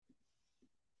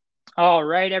All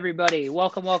right, everybody.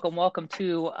 Welcome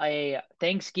to a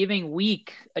Thanksgiving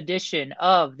week edition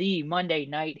of the Monday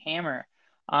Night Hammer.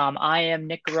 I am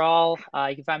Nick Garal.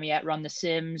 You can find me at Run the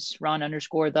Sims, Run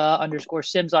underscore the underscore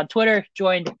Sims on Twitter.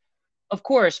 Joined, of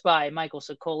course, by Michael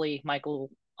Sicoli, Michael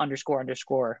underscore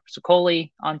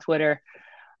Sicoli on Twitter.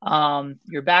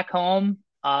 You're back home.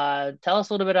 Tell us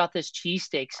a little bit about this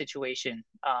cheesesteak situation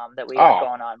that we got Oh,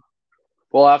 going on.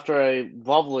 well, after a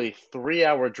lovely 3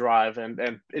 hour drive, and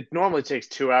it normally takes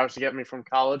 2 hours to get me from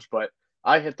college, but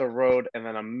I hit the road and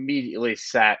then immediately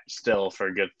sat still for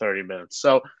a good 30 minutes.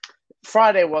 So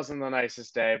Friday wasn't the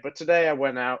nicest day, but today I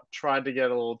went out, tried to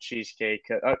get a little cheese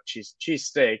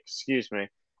steak, excuse me,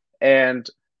 and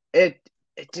it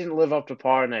it didn't live up to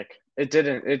par, Nick. It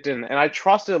didn't. And I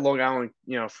trusted Long Island,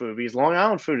 food because Long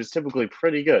Island food is typically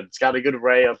pretty good. It's got a good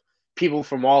array of people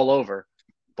from all over,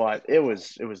 but it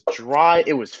was dry.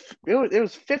 It was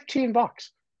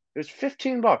 $15. It was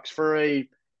 $15 for a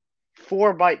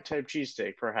 4 bite type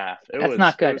cheesesteak per half. It That's was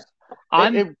not it good. was it,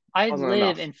 I'm it I wasn't live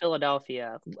enough. in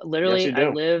Philadelphia. Yes, Literally, you I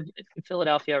do. live in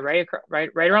Philadelphia, right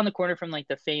around the corner from like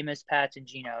the famous Pat's and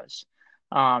Geno's.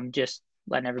 Just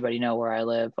letting everybody know where I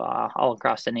live, all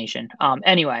across the nation.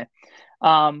 Anyway,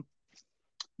 um,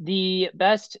 the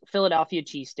best Philadelphia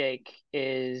cheesesteak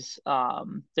is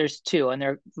there's two, and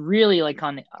they're really like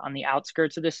on the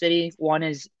outskirts of the city. One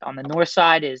is on the north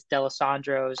side is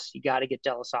Delisandro's. You got to get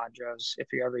Delisandro's if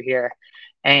you're ever here.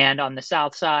 And on the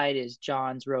south side is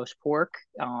John's Roast Pork,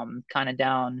 kind of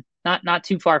down not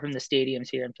too far from the stadiums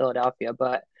here in Philadelphia,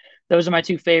 but those are my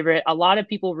two favorite. A lot of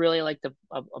people really like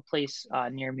a place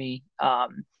near me,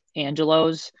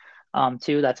 Angelo's,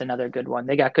 too. That's another good one.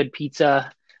 They got good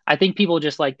pizza. I think people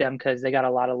just like them because they got a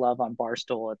lot of love on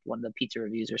Barstool at one of the pizza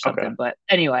reviews or Okay. something. But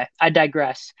anyway, I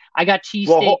digress. I got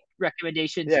Well, cheesesteak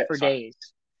recommendations yeah. for Sorry. days.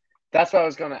 That's what I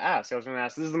was going to ask. I was going to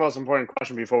ask. This is the most important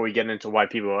question before we get into why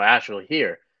people are actually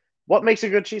here. What makes a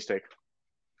good cheesesteak?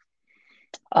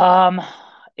 Um,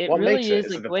 it What makes really it? is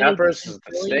Is like it the the way they do peppers? it Is in it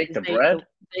the Philly steak? is The bread?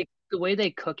 the way they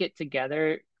cook it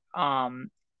together.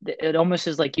 It almost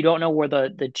is like you don't know where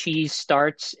the cheese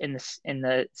starts and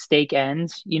the steak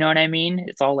ends. You know what I mean?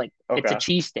 It's all like it's a Okay.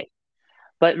 cheesesteak.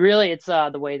 But really, it's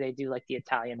the way they do like the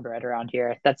Italian bread around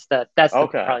here. That's the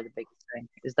Okay. probably the biggest thing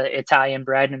is the Italian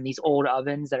bread and these old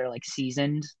ovens that are like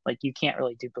seasoned. Like you can't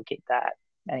really duplicate that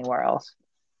anywhere else.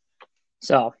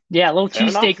 So yeah, a little Fair cheesesteak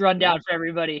enough. rundown Well, for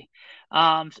everybody.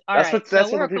 All that's right, what so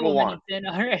that's what we're the a couple people want. minutes in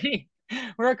already.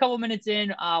 We're a couple minutes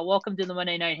in. Welcome to the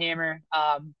Monday Night Hammer.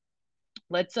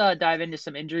 Let's dive into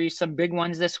some injuries, some big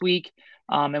ones this week.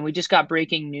 And we just got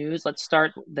breaking news. Let's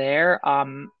start there.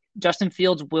 Justin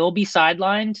Fields will be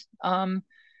sidelined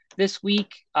this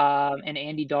week, and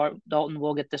Andy Dalton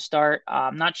will get the start.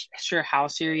 I'm not sure how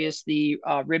serious the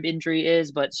rib injury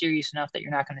is, but serious enough that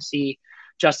you're not going to see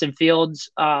Justin Fields.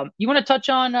 You want to touch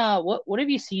on what have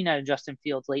you seen out of Justin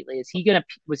Fields lately? Is he gonna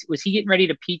was he getting ready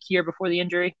to peak here before the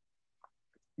injury?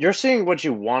 You're seeing what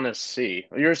you want to see.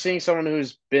 You're seeing someone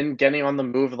who's been getting on the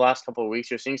move the last couple of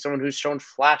weeks. You're seeing someone who's shown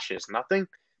flashes. Nothing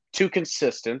too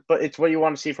consistent, but it's what you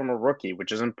want to see from a rookie,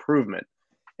 which is improvement.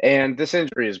 And this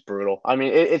injury is brutal. I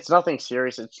mean, it's nothing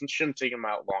serious. It shouldn't take him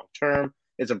out long term.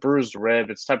 It's a bruised rib.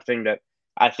 It's the type of thing that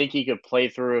I think he could play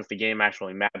through if the game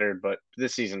actually mattered, but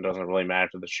this season doesn't really matter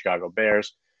to the Chicago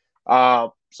Bears.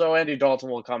 So Andy Dalton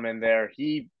will come in there.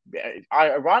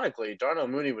 Ironically, Darnell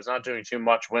Mooney was not doing too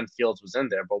much when Fields was in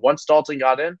there, but once Dalton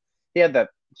got in, he had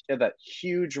that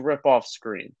huge rip off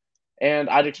screen, and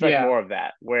I'd expect Yeah, more of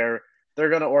that, where they're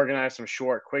going to organize some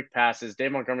short, quick passes.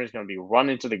 Dave Montgomery's going to be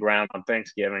running to the ground on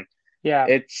Thanksgiving. yeah.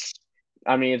 It's,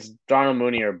 I mean, it's Darnell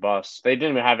Mooney or bust. They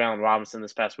didn't even have Allen Robinson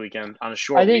this past weekend on a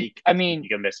I short think. week. I I think mean, you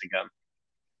can miss again.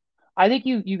 I think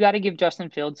you got to give Justin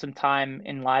Fields some time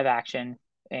in live action,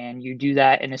 and you do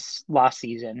that in his last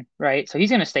season, right? So he's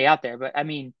going to stay out there. But I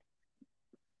mean,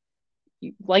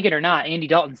 like it or not, Andy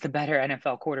Dalton's the better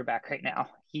NFL quarterback right now.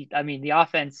 I mean, the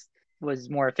offense was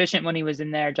more efficient when he was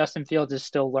in there. Justin Fields is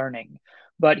still learning,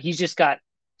 but he's just got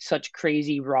such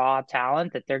crazy raw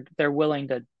talent that they're willing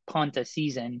to punt a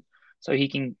season so he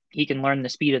can learn the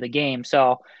speed of the game.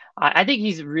 So I think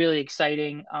he's really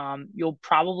exciting. You'll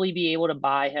probably be able to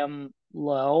buy him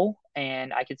low,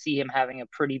 and I could see him having a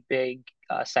pretty big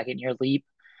second year leap.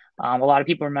 A lot of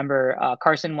people remember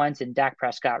Carson Wentz and Dak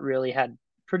Prescott really had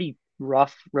pretty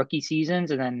rough rookie seasons,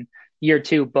 and then year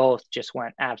two both just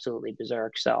went absolutely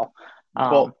berserk. So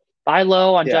Well, buy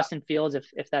low on yeah. Justin Fields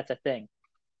if that's a thing.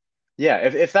 Yeah,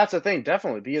 if that's the thing,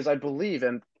 definitely, because I believe,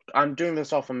 and I'm doing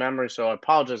this off of memory, so I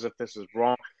apologize if this is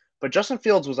wrong, but Justin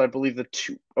Fields was, I believe, the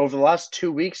two over the last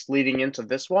 2 weeks leading into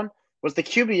this one was the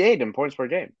QB8 in points per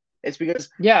game. It's because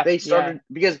Yeah, they yeah, started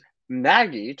because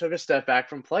Nagy took a step back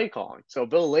from play calling. So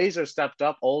Bill Lazor stepped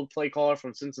up, old play caller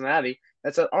from Cincinnati,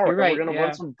 and said, all right, You're we're right. going to run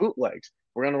Yeah. some bootlegs.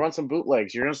 We're going to run some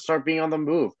bootlegs. You're going to start being on the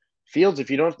move. Fields,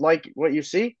 if you don't like what you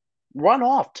see, run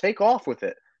off, take off with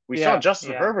it. We saw Yeah.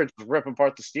 Justin Yeah. Herbert rip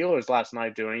apart the Steelers last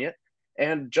night doing it,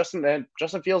 and Justin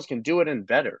Fields can do it and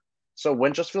better. So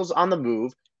when Justin Fields is on the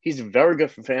move, he's very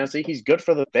good for fantasy. He's good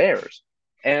for the Bears.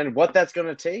 And what that's going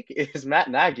to take is Matt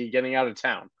Nagy getting out of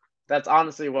town. That's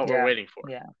honestly what we're Yeah. waiting for.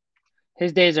 Yeah.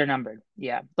 His days are numbered.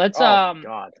 Yeah. Oh my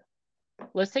God.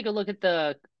 Let's take a look at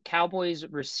the Cowboys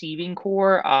receiving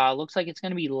core. Looks like it's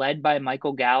going to be led by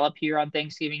Michael Gallup here on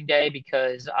Thanksgiving Day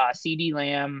because CD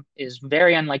Lamb is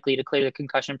very unlikely to clear the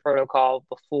concussion protocol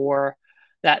before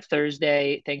that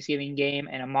Thursday Thanksgiving game.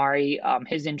 And Amari,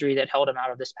 his injury that held him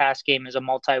out of this past game is a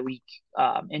multi-week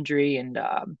injury. And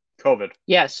COVID.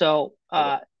 yeah, so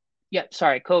COVID. yeah,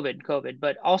 sorry, COVID.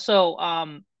 But also,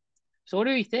 so what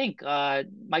do you think?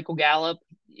 Michael Gallup,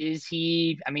 is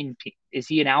he, I mean, is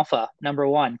he an alpha number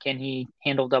one? Can he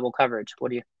handle double coverage? What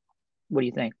do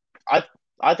you think? I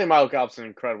I think Michael Gallup's an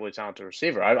incredibly talented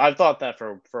receiver. I've thought that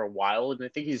for a while, and I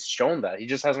think he's shown that. He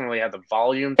just hasn't really had the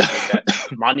volume to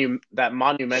make that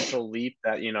monumental leap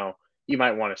that you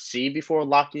might want to see before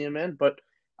locking him in. But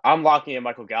I'm locking in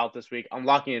Michael Gallup this week. I'm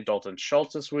locking in Dalton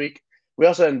Schultz this week. We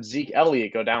also had Zeke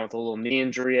Elliott go down with a little knee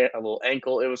injury, a little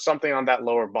ankle. It was something on that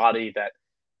lower body that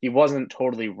he wasn't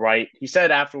totally right. He said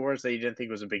afterwards that he didn't think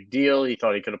it was a big deal. He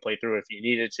thought he could have played through it if he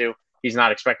needed to. He's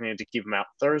not expecting it to keep him out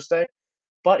Thursday,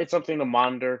 but it's something to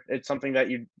monitor. It's something that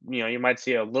you might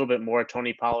see a little bit more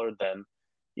Tony Pollard than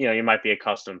you might be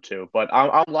accustomed to. But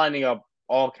I'm lining up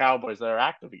all Cowboys that are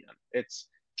active again.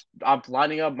 I'm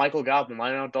lining up Michael Gallup, I'm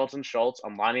lining up Dalton Schultz,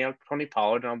 I'm lining up Tony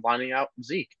Pollard, and I'm lining out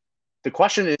Zeke. The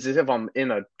question is if I'm in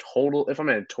a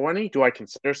 20, do I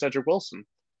consider Cedric Wilson?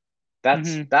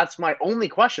 Hmm. That's my only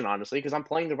question, honestly, because I'm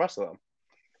playing the rest of them.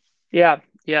 Yeah,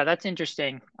 that's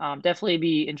interesting. Definitely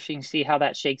be interesting to see how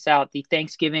that shakes out. The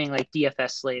Thanksgiving like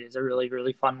DFS slate is a really,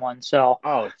 really fun one. So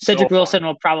Oh, it's so Cedric fun. Wilson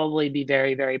will probably be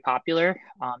very, very popular,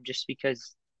 just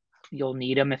because you'll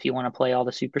need him if you want to play all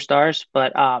the superstars.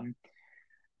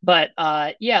 But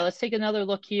yeah, let's take another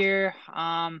look here.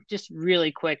 Just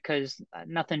really quick because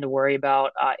nothing to worry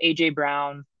about. AJ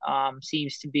Brown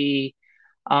seems to be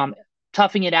um,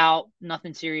 toughing it out.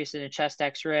 Nothing serious in a chest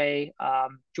X-ray.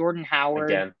 Jordan Howard,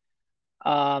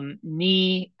 Again.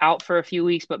 knee out for a few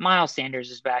weeks, but Miles Sanders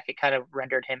is back. It kind of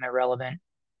rendered him irrelevant.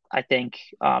 I think.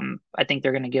 I think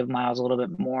they're going to give Miles a little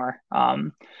bit more.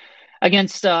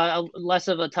 Against less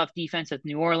of a tough defense at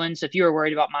New Orleans. If you were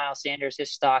worried about Miles Sanders,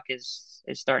 his stock is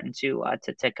starting to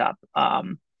tick up.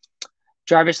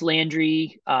 Jarvis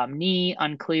Landry, knee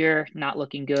unclear, not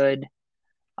looking good.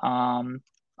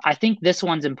 I think this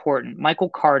one's important. Michael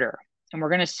Carter, and we're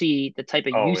going to see the type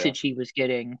of Oh yeah. usage he was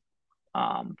getting,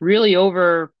 really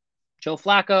over Joe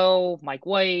Flacco, Mike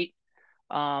White,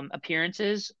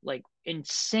 appearances, like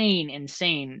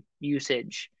insane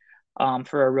usage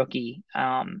for a rookie.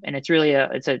 And it's really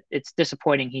it's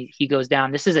disappointing he goes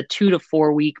down. This is a 2 to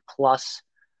 4 week plus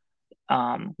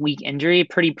week injury,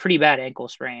 pretty bad ankle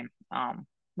sprain.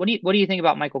 What do you think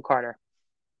about Michael Carter?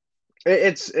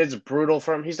 It's brutal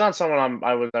for him. He's not someone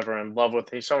I was ever in love with.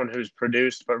 He's someone who's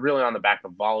produced, but really on the back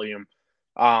of volume.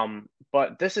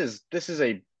 But this is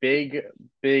a big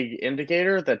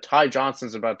indicator that Ty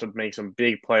Johnson's about to make some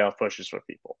big playoff pushes for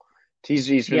people. He's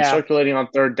been Yeah. circulating on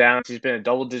third downs. He's been a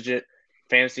double digit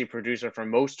fantasy producer for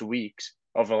most weeks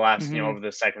over the last Hmm. over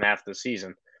the second half of the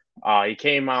season. He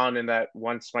came on in that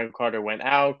once Michael Carter went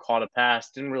out, caught a pass,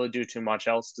 didn't really do too much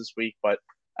else this week, but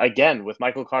again, with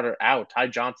Michael Carter out, Ty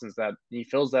Johnson's that he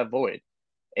fills that void.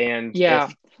 And Yeah.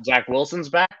 if Zach Wilson's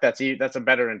back, that's a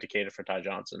better indicator for Ty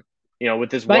Johnson.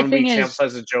 With this My one thing week sample is,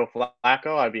 size of Joe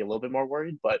Flacco, I'd be a little bit more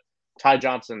worried, but Ty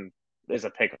Johnson is a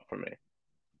pickup for me.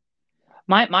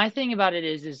 my thing about it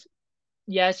is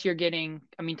yes, you're getting,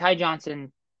 I mean, Ty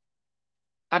Johnson,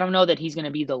 I don't know that he's going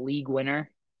to be the league winner.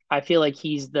 I feel like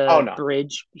Oh no.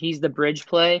 he's the bridge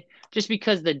play just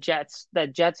because that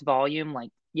Jets volume,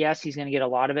 like, yes, he's going to get a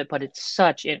lot of it, but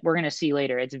we're going to see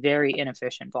later, it's very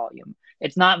inefficient volume.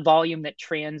 It's not volume that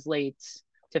translates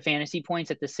to fantasy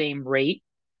points at the same rate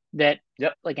that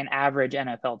Yep. like an average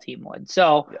NFL team would.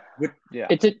 So Yeah.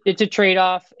 it's a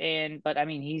trade-off, but I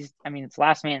mean, it's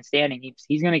last man standing.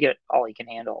 He's going to get all he can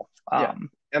handle. Yeah.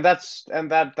 And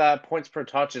that points per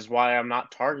touch is why I'm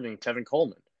not targeting Tevin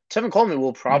Coleman. Tevin Coleman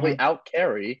will probably Mhm. out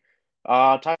carry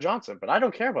Ty Johnson, but I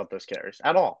don't care about those carries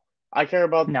at all. I care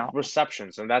about No.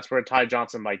 receptions, and that's where Ty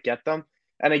Johnson might get them.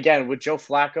 And again, with Joe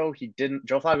Flacco,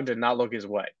 Joe Flacco did not look his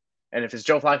way. And if it's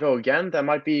Joe Flacco again,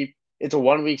 it's a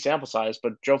 1 week sample size,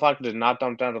 but Joe Flacco did not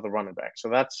dump down to the running back. So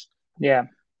Yeah.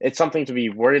 it's something to be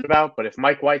worried about. But if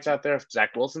Mike White's out there, if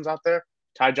Zach Wilson's out there,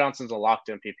 Ty Johnson's a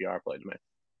locked-in PPR play to me.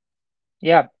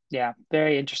 Yeah. Yeah.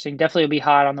 Very interesting. Definitely will be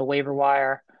hot on the waiver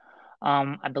wire.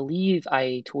 I believe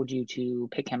I told you to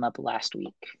pick him up last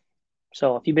week.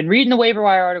 So if you've been reading the waiver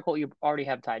wire article, you already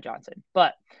have Ty Johnson.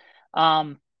 But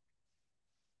I'm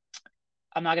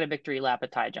not going to victory lap a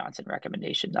Ty Johnson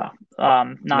recommendation, though. Not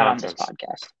on this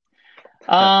Nonsense.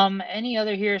 podcast. Any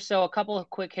other here? So a couple of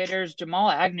quick hitters. Jamal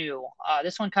Agnew.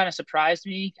 This one kind of surprised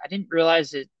me. I didn't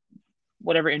realize that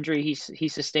whatever injury he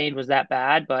sustained was that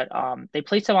bad, but they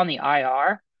placed him on the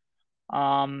IR.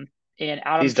 And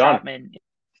Adam He's done. Troutman.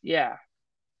 Yeah.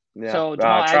 Yeah. So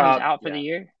Jamal Agnew's out for the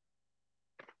year.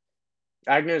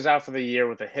 Agnew's out for the year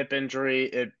with a hip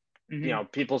injury.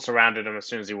 People surrounded him as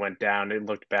soon as he went down. It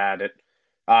looked bad.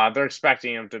 They're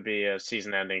expecting him to be a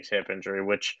season-ending hip injury,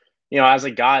 which, as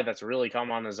a guy that's really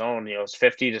come on his own, it's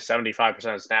 50 to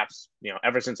 75% of snaps,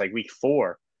 ever since like week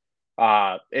 4.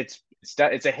 It's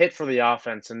a hit for the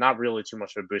offense and not really too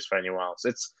much of a boost for anyone else.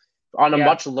 It's on a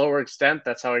much lower extent.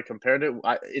 That's how I compared it.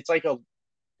 It's like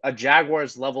a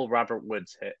Jaguars level Robert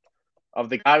Woods hit of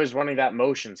the guy who's running that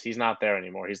motions. He's not there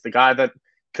anymore. He's the guy that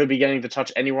could be getting to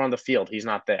touch anywhere on the field. He's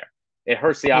not there. It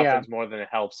hurts the offense more than it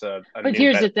helps But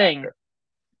here's the thing.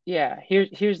 Yeah,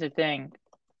 here's the thing.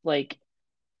 Like,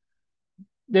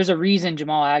 there's a reason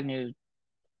Jamal Agnew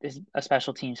is a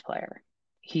special teams player.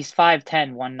 He's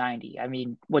 5'10", 190. I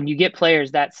mean, when you get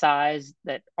players that size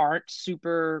that aren't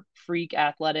super freak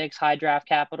athletics, high draft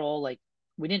capital, like,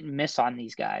 we didn't miss on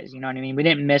these guys. You know what I mean? We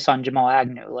didn't miss on Jamal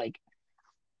Agnew. Like,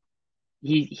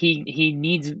 he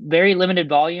needs very limited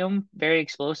volume, very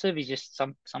explosive. He's just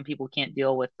some people can't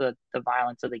deal with the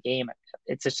violence of the game.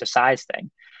 It's just a size thing.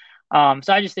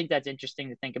 So I just think that's interesting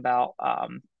to think about. I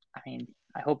mean,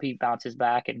 I hope he bounces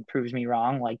back and proves me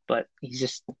wrong. But he's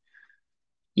just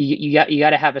you got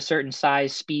to have a certain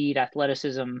size, speed,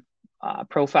 athleticism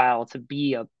profile to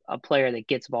be a player that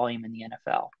gets volume in the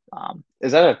NFL.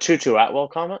 Is that a Tutu Atwell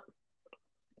comment?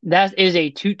 That is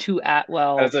a Tutu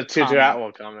Atwell. That's a Tutu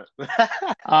Atwell comment.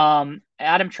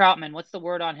 Adam Troutman, what's the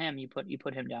word on him? You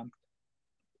put him down.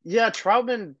 Yeah,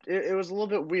 Troutman. It was a little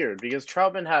bit weird because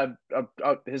Troutman had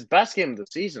his best game of the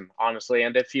season, honestly.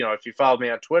 And if you followed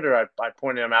me on Twitter, I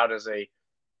pointed him out as a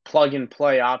plug and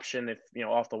play option. If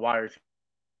off the wire, if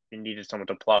you needed someone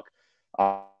to plug.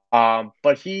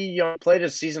 But he played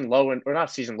his season low but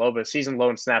season low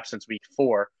in snaps since week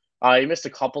 4. He missed a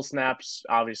couple snaps,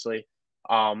 obviously.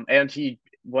 And he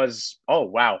was, oh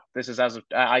wow, this is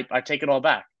I take it all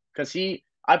back because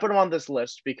I put him on this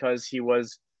list because he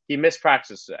missed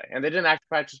practice today, and they didn't actually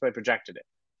practice, but I projected it.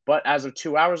 But as of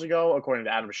 2 hours ago, according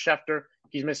to Adam Schefter,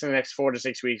 he's missing the next 4 to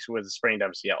 6 weeks with a sprained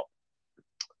MCL.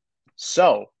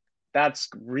 So that's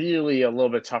really a little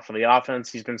bit tough for the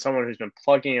offense. He's been someone who's been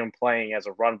plugging and playing as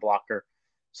a run blocker,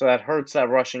 so that hurts that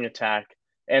rushing attack.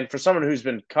 And for someone who's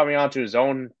been coming onto his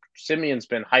own, Simeon's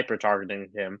been hyper targeting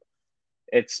him.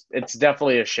 It's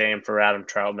definitely a shame for Adam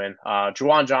Troutman.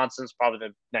 Juwan Johnson's probably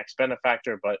the next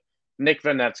benefactor, but Nick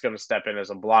Vanette's going to step in as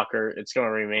a blocker. It's going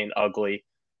to remain ugly.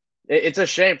 It's a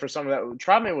shame for some of that.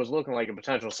 Troutman was looking like a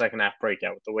potential second-half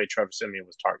breakout with the way Trevor Siemian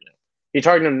was targeting him. He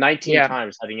targeted him 19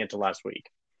 times heading into last week.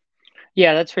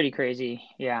 Yeah, that's pretty crazy.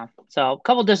 Yeah. So a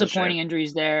couple disappointing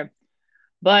injuries there.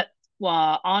 But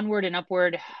onward and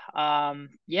upward.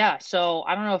 Yeah, so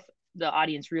I don't know if the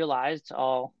audience realized,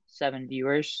 all 7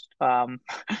 viewers, I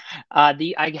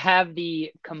have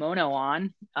the kimono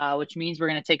on, which means we're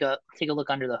going to take a look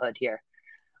under the hood here.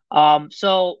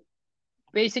 So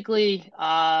basically,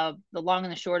 the long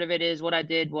and the short of it is what I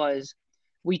did was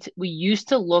we used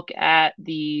to look at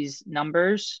these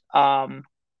numbers. The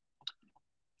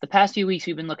past few weeks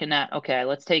we've been looking at, okay,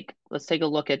 let's take a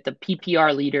look at the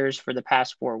PPR leaders for the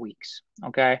past 4 weeks.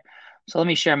 Okay. So let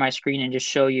me share my screen and just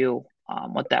show you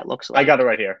what that looks like. I got it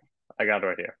right here.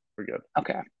 We're good.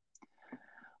 Okay.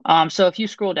 So if you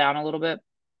scroll down a little bit.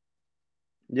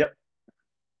 Yep.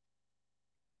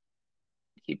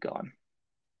 Keep going.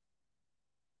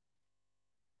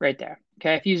 Right there.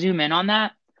 Okay. If you zoom in on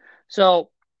that.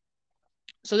 So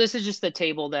this is just the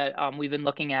table that we've been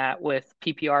looking at with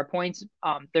PPR points.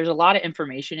 There's a lot of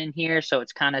information in here, so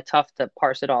it's kind of tough to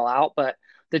parse it all out. But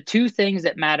the 2 things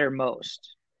that matter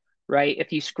most, right?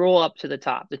 If you scroll up to the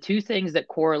top, the 2 things that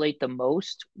correlate the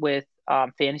most with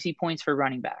fantasy points for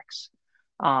running backs.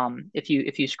 If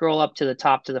you scroll up to the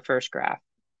top to the first graph.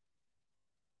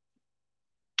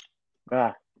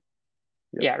 Yep.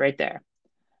 Yeah, right there.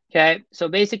 Okay. So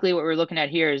basically what we're looking at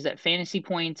here is that fantasy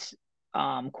points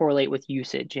correlate with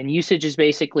usage, and usage is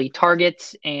basically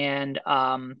targets and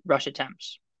rush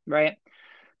attempts, right?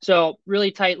 So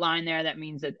really tight line there. That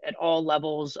means that at all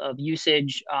levels of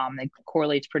usage, it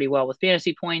correlates pretty well with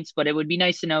fantasy points. But it would be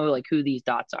nice to know like who these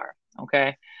dots are.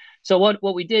 Okay. So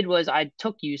what we did was I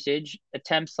took usage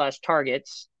attempts slash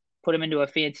targets, put them into a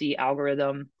fancy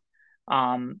algorithm,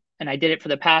 and I did it for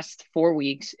the past 4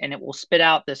 weeks, and it will spit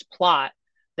out this plot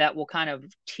that will kind of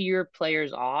tier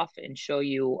players off and show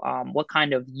you what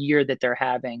kind of year that they're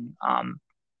having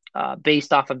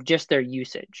based off of just their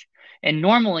usage. And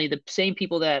normally, the same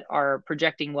people that are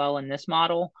projecting well in this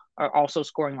model are also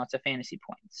scoring lots of fantasy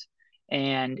points.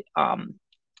 And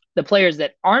the players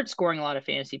that aren't scoring a lot of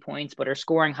fantasy points but are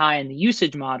scoring high in the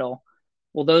usage model,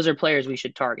 well, those are players we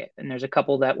should target. And there's a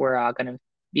couple that we're going to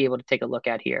be able to take a look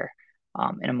at here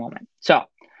in a moment. So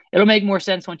it'll make more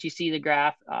sense once you see the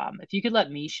graph. If you could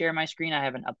let me share my screen, I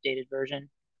have an updated version.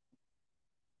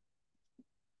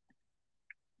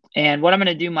 And what I'm going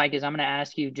to do, Mike, is I'm going to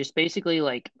ask you just basically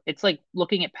like, it's like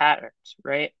looking at patterns,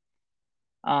 right?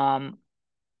 So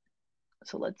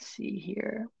let's see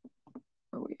here.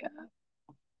 Where we at?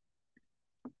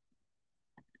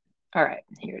 All right,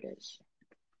 here it is.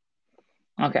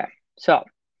 Okay, so.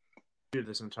 Dude,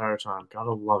 this entire time.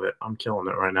 Gotta love it. I'm killing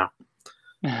it right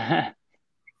now.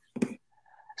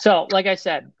 So, like I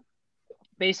said,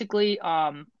 basically,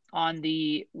 on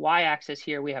the y-axis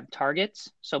here, we have targets.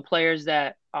 So players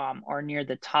that are near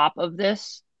the top of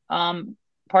this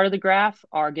part of the graph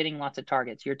are getting lots of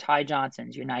targets. Your Ty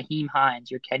Johnsons, your Nyheim Hines,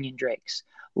 your Kenyon Drakes.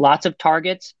 Lots of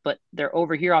targets, but they're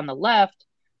over here on the left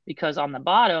because on the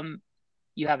bottom,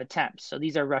 you have attempts. So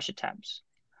these are rush attempts.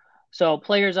 So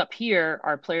players up here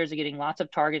are players that are getting lots of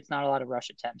targets, not a lot of rush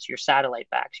attempts. Your satellite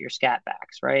backs, your scat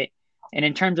backs, right? And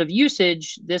in terms of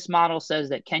usage, this model says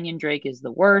that Kenyon Drake is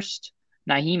the worst.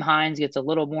 Nyheim Hines gets a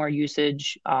little more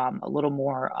usage, a little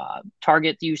more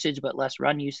target usage, but less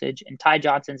run usage. And Ty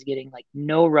Johnson's getting like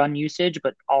no run usage,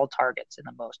 but all targets and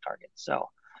the most targets. So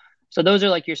those are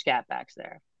like your scat backs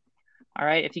there. All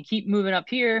right. If you keep moving up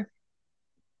here,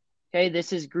 okay,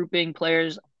 this is grouping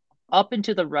players up and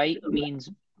to the right means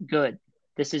good.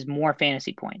 This is more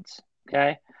fantasy points.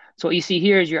 Okay. So what you see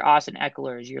here is your Austin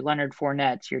Eckler's, your Leonard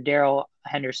Fournette's, your Daryl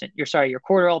Henderson, your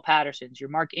Cordell Patterson's, your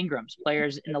Mark Ingram's,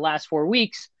 players in the last 4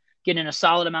 weeks getting a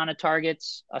solid amount of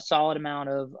targets, a solid amount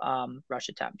of rush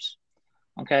attempts.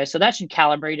 Okay, so that should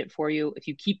calibrate it for you. If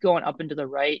you keep going up and to the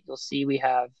right, you'll see we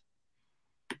have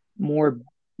more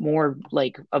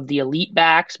like of the elite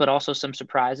backs, but also some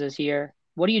surprises here.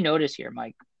 What do you notice here,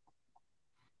 Mike?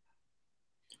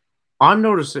 I'm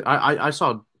noticing. I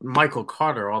saw Michael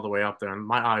Carter all the way up there, and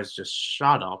my eyes just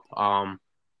shot up.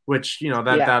 Which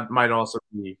that might also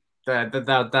be that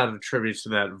attributes to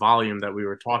that volume that we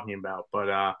were talking about, but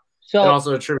it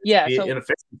also attributes to the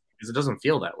inefficiency because it doesn't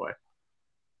feel that way.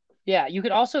 Yeah, you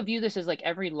could also view this as like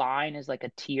every line is like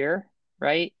a tier,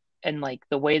 right? And like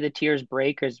the way the tiers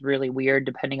break is really weird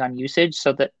depending on usage,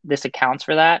 so that this accounts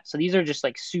for that. So these are just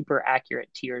like super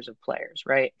accurate tiers of players,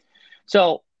 right?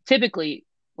 So typically,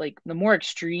 like the more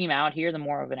extreme out here, the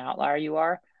more of an outlier you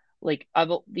are. Like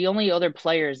the only other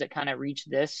players that kind of reach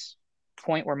this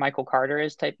point where Michael Carter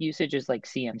is type usage is like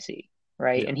CMC,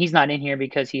 right? Yeah. And he's not in here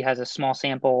because he has a small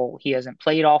sample. He hasn't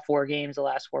played all 4 games the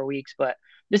last 4 weeks, but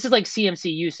this is like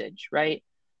CMC usage, right?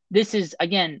 This is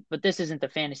again, but this isn't the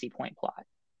fantasy point plot.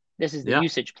 This is the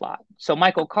usage plot. So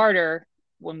Michael Carter,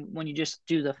 when you just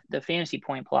do the fantasy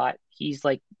point plot, he's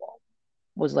like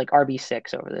was like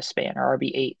RB6 over this span or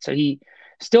RB8. So he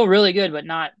still really good, but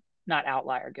not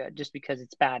outlier good, just because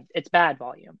it's bad. It's bad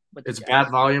volume. It's bad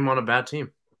volume on a bad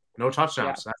team. No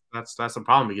touchdowns. Yeah. That's the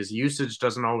problem because usage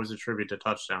doesn't always attribute to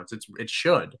touchdowns. It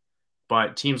should,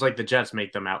 but teams like the Jets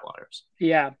make them outliers.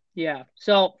 Yeah.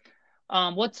 So,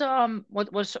 I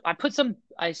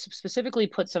specifically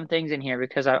put some things in here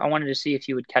because I wanted to see if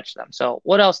you would catch them. So,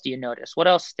 what else do you notice? What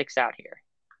else sticks out here?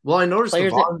 Well, I noticed the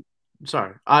volume.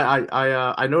 Sorry,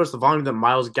 I noticed the volume that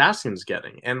Myles Gaskin's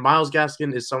getting, and Myles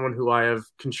Gaskin is someone who I have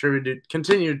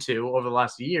continued to over the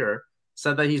last year.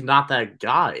 Said that he's not that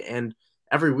guy, and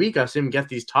every week I see him get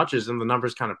these touches, and the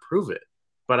numbers kind of prove it.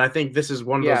 But I think this is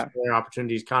one of those rare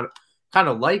opportunities, kind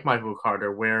of like Michael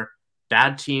Carter, where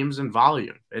bad teams and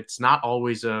volume. It's not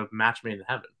always a match made in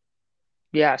heaven.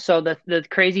 Yeah. So the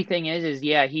crazy thing is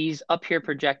he's up here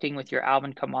projecting with your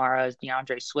Alvin Kamara's,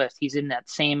 DeAndre Swift. He's in that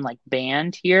same like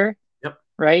band here. Yep.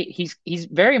 Right. He's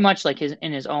very much like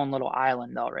in his own little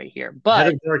island though, right here.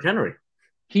 But Derrick Henry.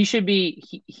 He should be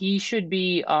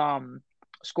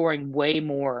scoring way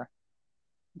more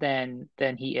than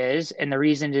he is, and the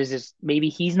reason is maybe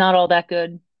he's not all that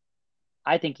good.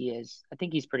 I think he is. I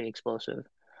think he's pretty explosive.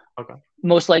 Okay.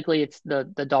 Most likely, it's the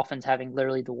Dolphins having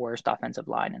literally the worst offensive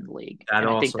line in the league.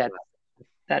 I think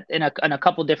that in a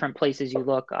couple different places you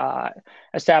look.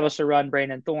 Establish a run,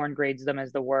 Brandon Thorne grades them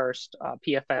as the worst.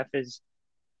 PFF is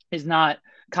not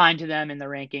kind to them in the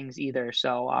rankings either.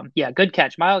 So yeah, good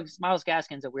catch. Miles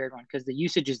Gaskin's a weird one because the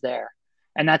usage is there.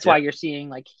 And that's why you're seeing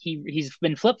like he's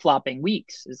been flip-flopping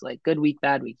weeks. Is like good week,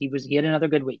 bad week. He had another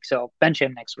good week. So bench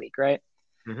him next week, right?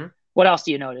 Mm-hmm. What else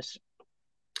do you notice?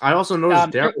 I also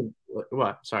noticed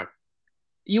what? Sorry.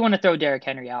 You want to throw Derrick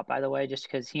Henry out, by the way, just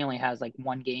because he only has like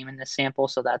one game in this sample.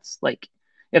 So that's like,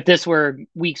 if this were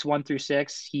weeks 1 through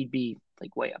 6, he'd be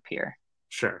like way up here.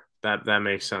 Sure, that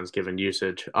makes sense given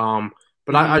usage.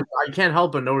 But I can't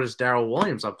help but notice Darrell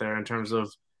Williams up there in terms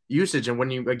of usage. And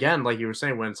when you, again, like you were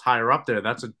saying, when it's higher up there,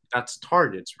 that's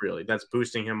targets really. That's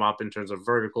boosting him up in terms of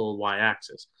vertical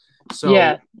y-axis.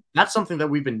 So that's something that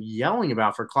we've been yelling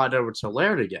about for Clyde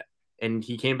Edwards-Helaire to get. And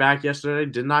he came back yesterday,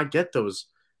 did not get those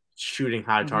shooting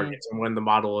high targets. And when the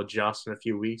model adjusts in a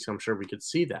few weeks, I'm sure we could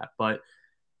see that. But,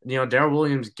 Darrell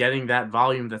Williams getting that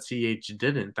volume that CH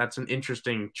didn't, that's an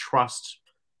interesting trust,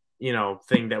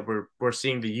 thing that we're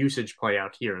seeing the usage play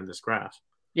out here in this graph.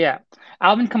 Yeah.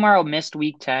 Alvin Kamara missed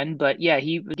week 10, but yeah,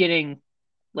 he was getting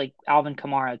like Alvin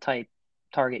Kamara type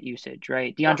target usage,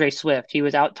 right? DeAndre Swift, he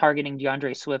was out targeting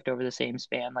DeAndre Swift over the same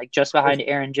span, like just behind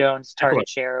Aaron Jones target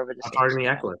share over the same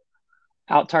span. Eckler.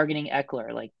 Out targeting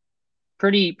Eckler, like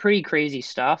pretty crazy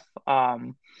stuff.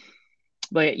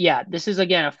 But yeah, this is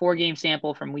again a 4-game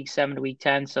sample from week 7 to week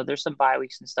 10, so there's some bye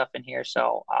weeks and stuff in here.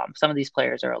 So some of these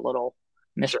players are a little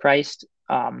mispriced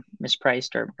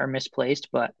or misplaced.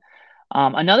 But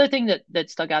another thing that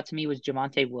stuck out to me was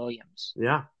Javonte Williams.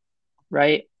 Yeah.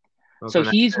 Right. So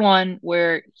he's one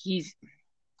where he's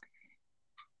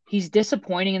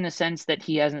disappointing in the sense that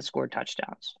he hasn't scored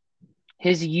touchdowns.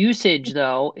 His usage,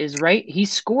 though, is right.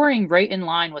 He's scoring right in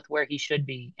line with where he should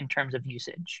be in terms of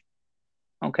usage.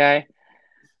 Okay.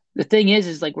 The thing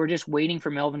is like we're just waiting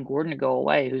for Melvin Gordon to go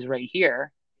away, who's right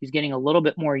here. He's getting a little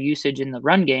bit more usage in the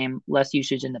run game, less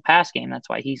usage in the pass game. That's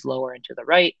why he's lower and to the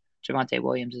right. Javonte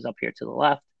Williams is up here to the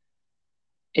left.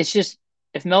 It's just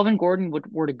if Melvin Gordon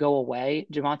were to go away,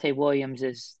 Javonte Williams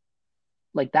is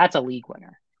like that's a league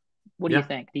winner. What do you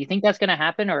think? Do you think that's going to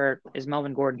happen, or is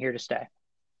Melvin Gordon here to stay?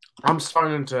 I'm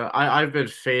starting to I've been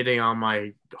fading on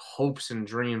my hopes and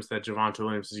dreams that Javonte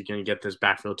Williams is going to get this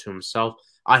backfield to himself.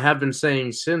 I have been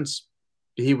saying since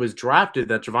he was drafted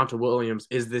that Javonte Williams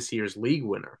is this year's league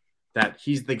winner, that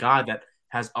he's the guy that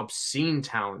has obscene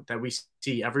talent that we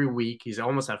see every week. He's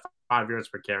almost at 5 yards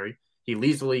per carry. He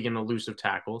leads the league in eluded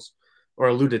tackles.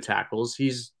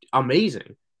 He's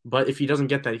amazing. But if he doesn't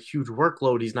get that huge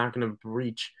workload, he's not going to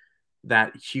reach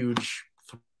that huge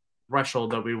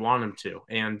threshold that we want him to.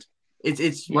 And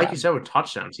it's like you said with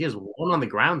touchdowns. He has 1 on the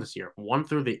ground this year, 1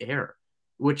 through the air,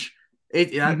 which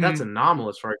that's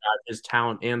anomalous for a guy of his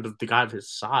talent and the guy of his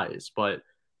size. But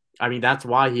I mean, that's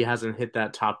why he hasn't hit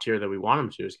that top tier that we want him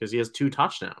to, is because he has 2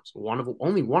 touchdowns,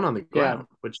 only one on the ground,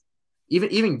 which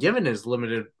even given his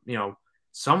limited,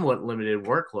 somewhat limited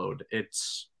workload,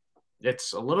 it's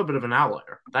a little bit of an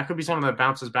outlier. That could be something that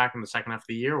bounces back in the second half of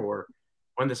the year, or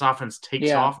when this offense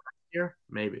takes off next year,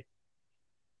 maybe.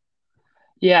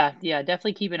 Yeah,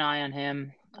 definitely keep an eye on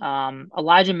him.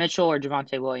 Elijah Mitchell or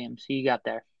Javonte Williams? Who you got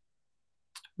there?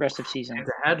 Rest of season.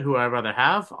 Head, who I'd rather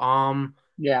have.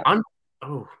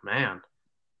 Oh man,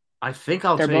 I think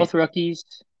they're both rookies.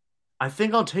 I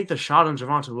think I'll take the shot on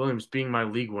Javonte Williams being my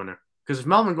league winner, because if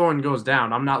Melvin Gordon goes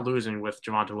down, I'm not losing with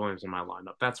Javonte Williams in my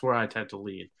lineup. That's where I tend to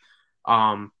lead.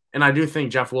 And I do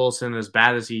think Jeff Wilson, as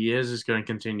bad as he is going to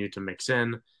continue to mix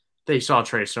in. They saw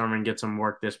Trey Sermon get some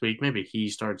work this week. Maybe he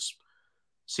starts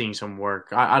seeing some work.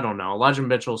 I don't know. Elijah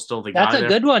Mitchell's still the guy. That's a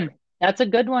good one. That's a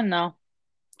good one, though.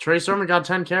 Trey Sermon got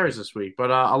 10 carries this week, but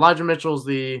Elijah Mitchell's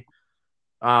the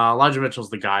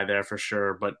guy there for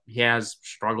sure. But he has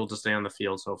struggled to stay on the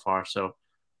field so far. So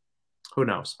who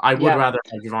knows? I would rather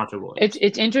have Javonte Williams.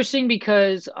 It's interesting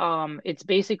because it's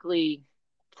basically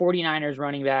 49ers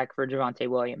running back for Javonte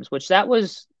Williams, which it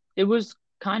was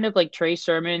kind of like Trey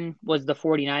Sermon was the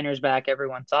 49ers back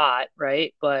everyone thought,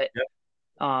 right? But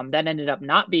that ended up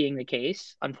not being the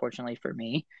case, unfortunately for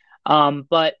me.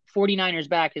 But 49ers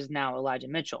back is now Elijah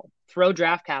Mitchell. Throw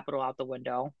draft capital out the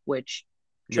window, which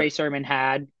Trey Sermon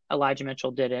had, Elijah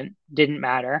Mitchell didn't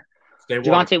matter.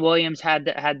 Javonte Williams has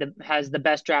the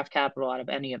best draft capital out of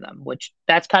any of them, which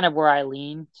that's kind of where I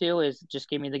lean to, is just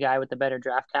give me the guy with the better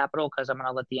draft capital, because I'm going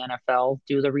to let the NFL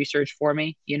do the research for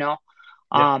me,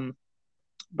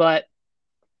 But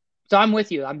so I'm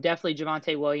with you. I'm definitely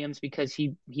Javonte Williams because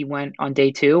he went on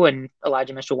day 2 and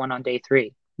Elijah Mitchell went on day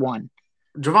 3. 1.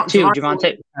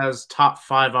 Javonte has top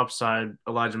 5 upside.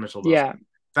 Elijah Mitchell does. Yeah.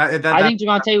 I think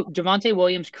Javonte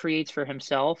Williams creates for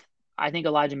himself. I think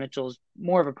Elijah Mitchell is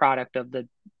more of a product of the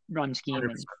run scheme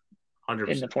 100%.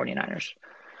 in the 100%. 49ers.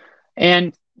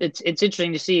 And it's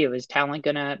interesting to see if his talent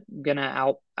gonna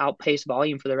outpace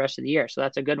volume for the rest of the year. So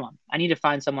that's a good one. I need to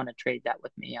find someone to trade that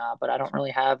with me, but I don't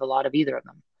really have a lot of either of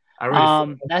them. I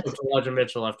already That's flipped Elijah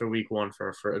Mitchell after week 1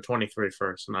 for a 23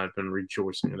 first, and I've been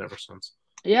rejoicing it ever since.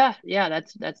 yeah,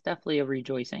 that's definitely a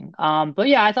rejoicing. But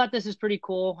yeah, I thought this is pretty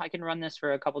cool. I can run this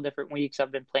for a couple different weeks.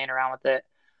 I've been playing around with it.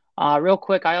 Real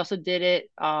quick, I also did it.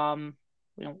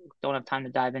 We don't have time to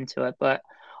dive into it, but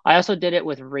I also did it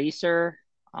with Racer,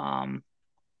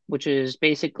 which is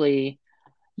basically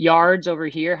yards over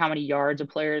here, how many yards a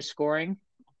player is scoring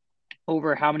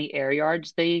over how many air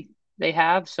yards they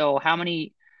have. So how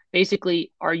many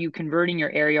basically are you converting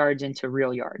your air yards into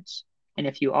real yards? And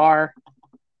if you are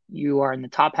in the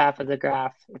top half of the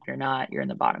graph. If you're not, you're in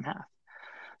the bottom half.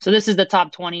 So this is the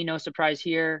top 20. No surprise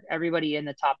here. Everybody in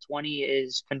the top 20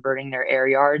 is converting their air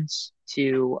yards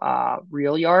to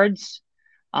real yards.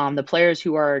 The players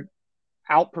who are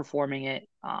outperforming it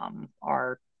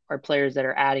are players that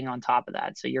are adding on top of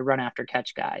that. So your run after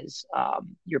catch guys,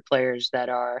 your players that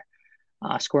are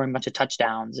scoring a bunch of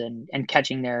touchdowns and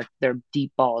catching their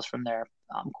deep balls from their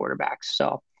quarterbacks.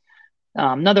 So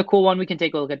another cool one. We can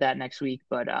take a look at that next week.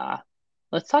 But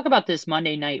let's talk about this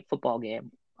Monday night football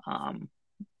game.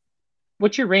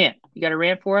 What's your rant? You got a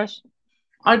rant for us?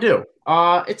 I do.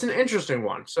 It's an interesting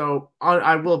one. So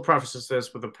I will preface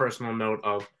this with a personal note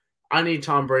of I need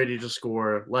Tom Brady to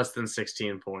score less than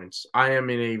 16 points. I am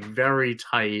in a very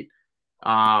tight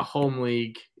home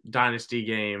league dynasty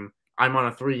game. I'm on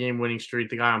a 3-game winning streak.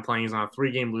 The guy I'm playing is on a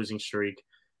 3-game losing streak.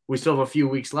 We still have a few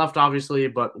weeks left, obviously,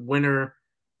 but we're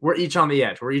each on the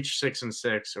edge. We're each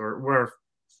 6-6, or we're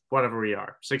whatever we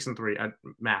are, 6-3.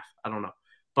 Math, I don't know,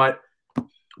 but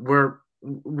we're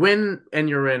win and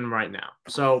you're in right now.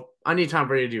 So I need Tom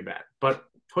Brady to do bad, but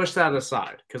push that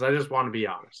aside because I just want to be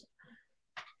honest.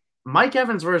 Mike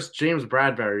Evans versus James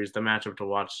Bradberry is the matchup to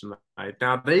watch tonight.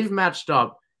 Now they've matched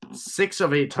up 6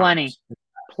 of 8 times.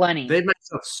 Plenty. They've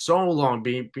matched up so long,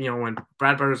 when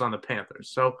Bradberry was on the Panthers.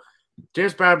 So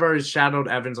James Bradberry's shadowed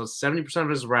Evans on 70% of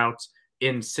his routes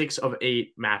in 6 of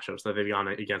 8 matchups that they've gone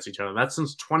against each other. That's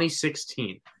since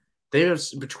 2016.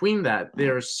 Between that,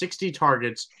 there are 60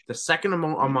 targets, the second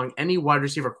among any wide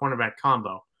receiver cornerback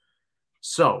combo.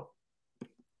 So,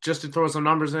 just to throw some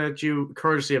numbers at you,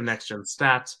 courtesy of Next Gen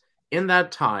Stats, in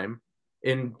that time,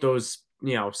 in those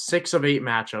 6 of 8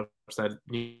 matchups that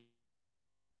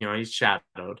he's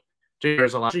shadowed,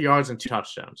 there's a lot of yards and 2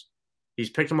 touchdowns. He's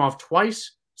picked them off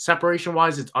twice. Separation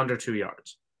wise, it's under 2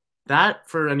 yards. That,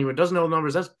 for anyone who doesn't know the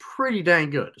numbers, that's pretty dang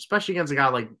good, especially against a guy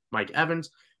like Mike Evans.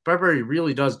 Bradberry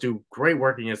really does do great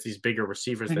work against these bigger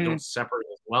receivers that don't separate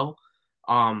as well.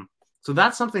 So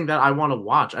that's something that I want to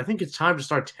watch. I think it's time to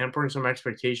start tempering some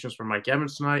expectations for Mike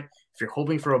Evans tonight. If you're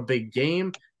hoping for a big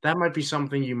game, that might be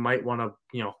something you might want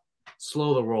to,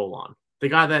 slow the roll on. The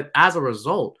guy that, as a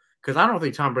result, because I don't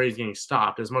think Tom Brady's getting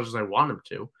stopped as much as I want him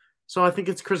to. So I think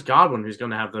it's Chris Godwin who's going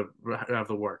to have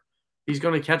the work. He's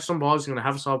going to catch some balls. He's going to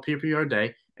have a solid PPR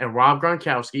day. And Rob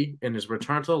Gronkowski, in his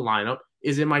return to the lineup,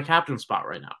 is in my captain spot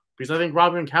right now because I think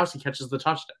Rob Gronkowski catches the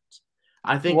touchdowns.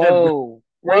 I think that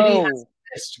Brady has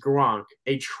missed Gronk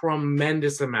a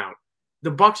tremendous amount.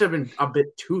 The Bucs have been a bit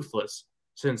toothless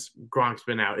since Gronk's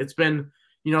been out. It's been,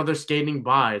 they're skating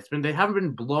by. They haven't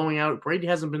been blowing out. Brady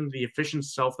hasn't been the efficient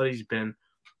self that he's been.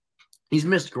 He's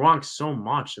missed Gronk so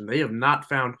much, and they have not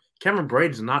found Cameron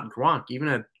Brady's not Gronk even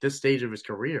at this stage of his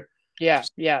career. Yeah.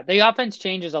 The offense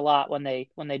changes a lot when they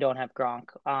don't have Gronk.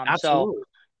 Absolutely. So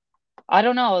I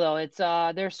don't know though. It's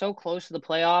they're so close to the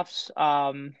playoffs.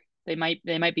 They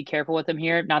might be careful with him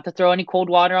here. Not to throw any cold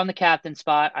water on the captain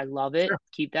spot. I love it. Sure.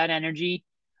 Keep that energy.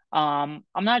 I'm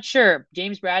not sure.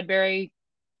 James Bradberry,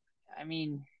 I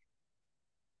mean,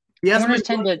 he hasn't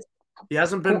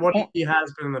been what he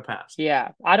has been in the past.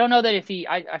 Yeah. I don't know that if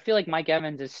I feel like Mike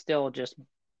Evans is still just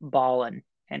balling.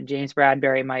 And James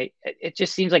Bradberry it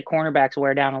just seems like cornerbacks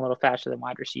wear down a little faster than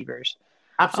wide receivers.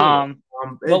 Absolutely.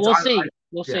 But we'll see.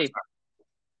 We'll see.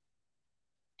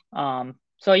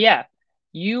 So yeah,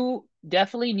 you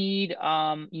definitely need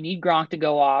you need Gronk to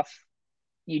go off.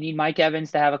 You need Mike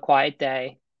Evans to have a quiet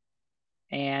day.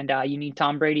 And you need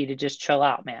Tom Brady to just chill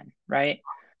out, man. Right?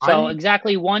 So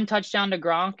exactly 1 touchdown to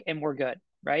Gronk and we're good,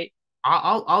 right?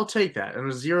 I'll take that. And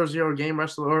a 0-0 game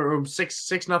rest of the or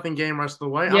 6-0 game rest of the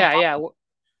way. Yeah.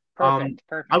 Perfect.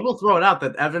 I will throw it out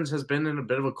that Evans has been in a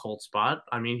bit of a cold spot.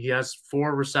 I mean, he has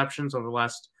 4 receptions over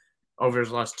his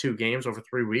last 2 games over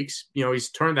 3 weeks. He's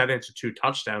turned that into 2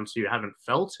 touchdowns, so you haven't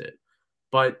felt it.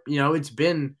 But, it's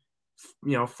been,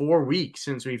 4 weeks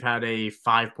since we've had a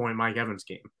 5-point Mike Evans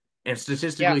game. And Yeah.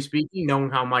 statistically speaking,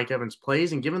 knowing how Mike Evans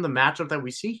plays and given the matchup that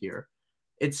we see here,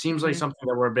 it seems like Hmm. something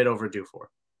that we're a bit overdue for.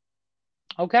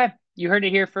 Okay. You heard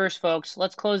it here first, folks.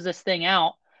 Let's close this thing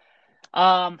out.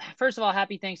 First of all,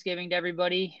 happy Thanksgiving to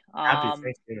everybody. Happy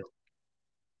Thanksgiving.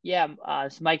 Yeah,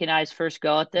 it's Mike and I's first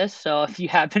go at this. So if you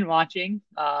have been watching,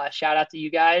 shout out to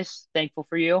you guys. Thankful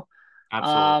for you.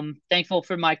 Absolutely. Thankful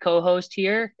for my co-host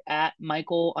here at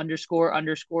Michael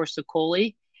 _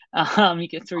 Sicoli.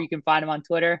 You can find him on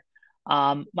Twitter.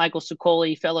 Michael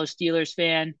Sicoli, fellow Steelers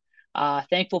fan.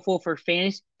 Thankful for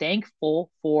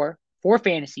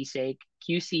fantasy sake,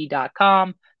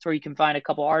 QC.com. It's where you can find a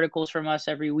couple articles from us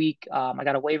every week. I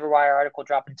got a waiver wire article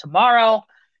dropping tomorrow.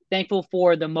 Thankful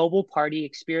for the Mobile Party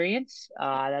Experience.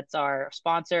 That's our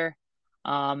sponsor.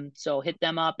 So hit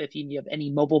them up if you have any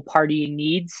mobile partying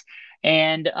needs.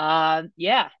 And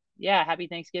yeah, happy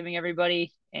Thanksgiving,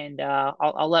 everybody. And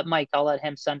I'll let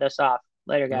him send us off.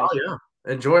 Later, Oh, guys. yeah.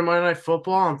 Enjoy Monday Night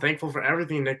Football. I'm thankful for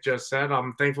everything Nick just said.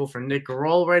 I'm thankful for Nick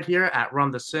Garol right here at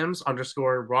Run the Sims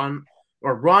 _run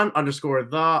or run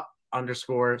 _the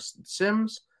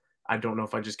 _Sims. I don't know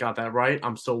if I just got that right.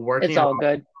 I'm still working. It's all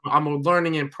good. I'm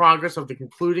learning in progress of the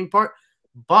concluding part.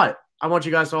 But I want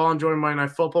you guys to all enjoy Monday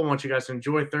Night Football. I want you guys to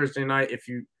enjoy Thursday night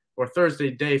or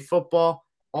Thursday day football.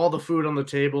 All the food on the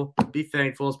table. Be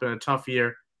thankful. It's been a tough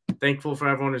year. Thankful for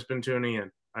everyone who's been tuning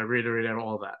in. I reiterate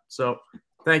all that. So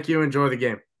thank you. Enjoy the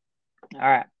game. All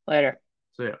right. Later.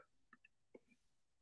 See ya.